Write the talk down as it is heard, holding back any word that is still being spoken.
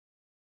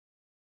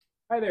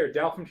Hi there,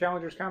 Dal from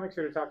Challengers Comics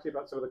here to talk to you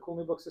about some of the cool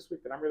new books this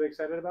week that I'm really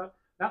excited about,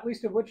 not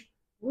least of which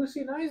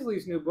Lucy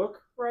Knisley's new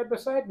book, Right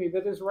Beside Me,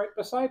 that is right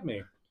beside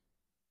me.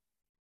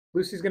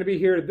 Lucy's going to be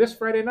here this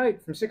Friday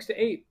night from 6 to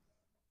 8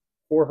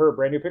 for her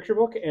brand new picture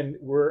book, and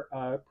we're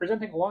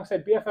presenting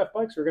alongside BFF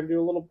Bikes. We're going to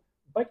do a little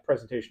bike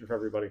presentation for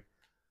everybody.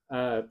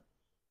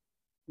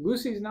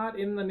 Lucy's not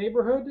in the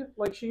neighborhood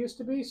like she used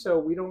to be, so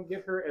we don't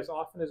get her as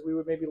often as we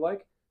would maybe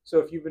like. So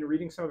if you've been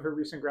reading some of her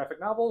recent graphic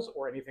novels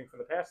or anything from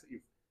the past that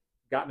you've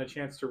gotten a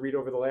chance to read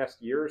over the last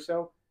year or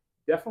so,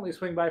 definitely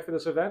swing by for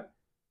this event.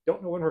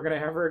 Don't know when we're going to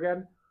have her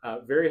again.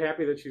 Very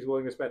happy that she's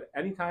willing to spend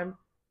any time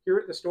here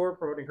at the store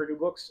promoting her new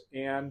books,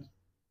 and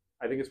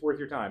I think it's worth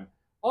your time.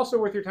 Also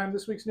worth your time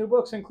this week's new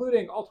books,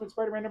 including Ultimate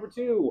Spider-Man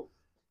 #2.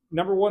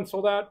 #1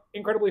 sold out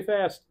incredibly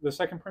fast. The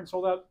second print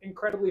sold out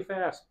incredibly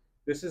fast.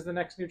 This is the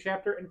next new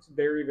chapter, and it's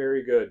very,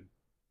 very good.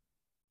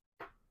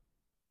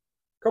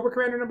 Cobra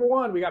Commander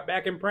 #1, we got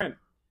back in print.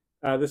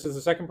 This is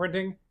the second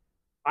printing.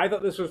 I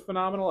thought this was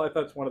phenomenal. I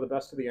thought it's one of the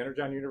best of the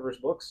Energon Universe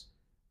books.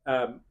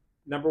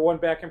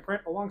 #1 back in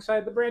print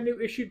alongside the brand new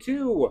issue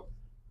 2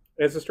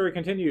 as the story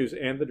continues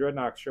and the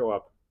Dreadnoks show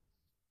up.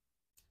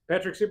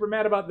 Patrick's super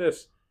mad about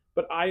this,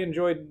 but I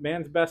enjoyed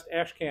Man's Best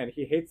Ashcan.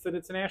 He hates that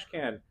it's an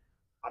Ashcan.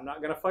 I'm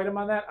not going to fight him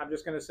on that. I'm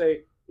just going to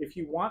say, if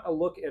you want a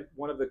look at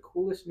one of the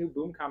coolest new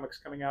Boom comics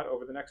coming out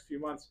over the next few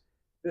months,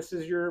 this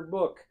is your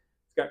book.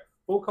 It's got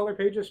full color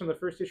pages from the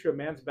first issue of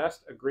Man's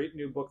Best, a great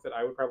new book that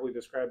I would probably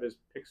describe as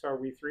Pixar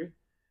We 3.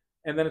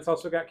 And then it's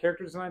also got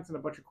character designs and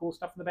a bunch of cool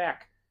stuff in the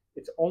back.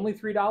 It's only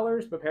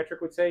 $3, but Patrick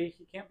would say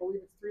he can't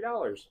believe it's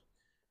 $3.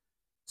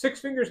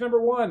 Six Fingers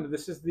 #1.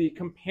 This is the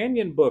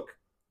companion book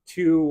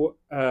to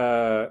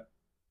The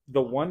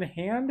One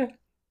Hand.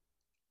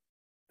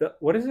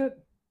 What is it?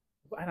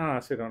 I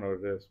honestly don't know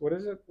what it is. What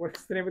is it?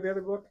 What's the name of the other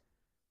book?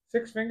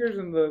 Six Fingers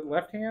in the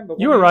Left Hand?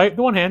 You were right.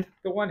 The One Hand.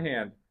 The One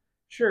Hand.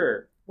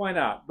 Sure. Why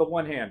not? The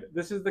One Hand.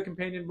 This is the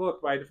companion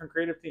book by a different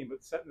creative team,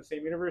 but set in the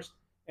same universe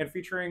and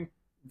featuring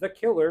the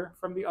killer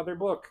from the other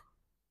book.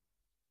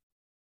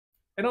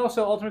 And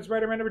also Ultimate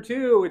Spider-Man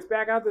 #2. It's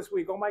back out this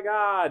week. Oh my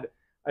god.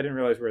 I didn't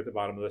realize we're at the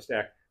bottom of the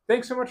stack.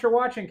 Thanks so much for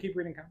watching. Keep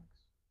reading comics.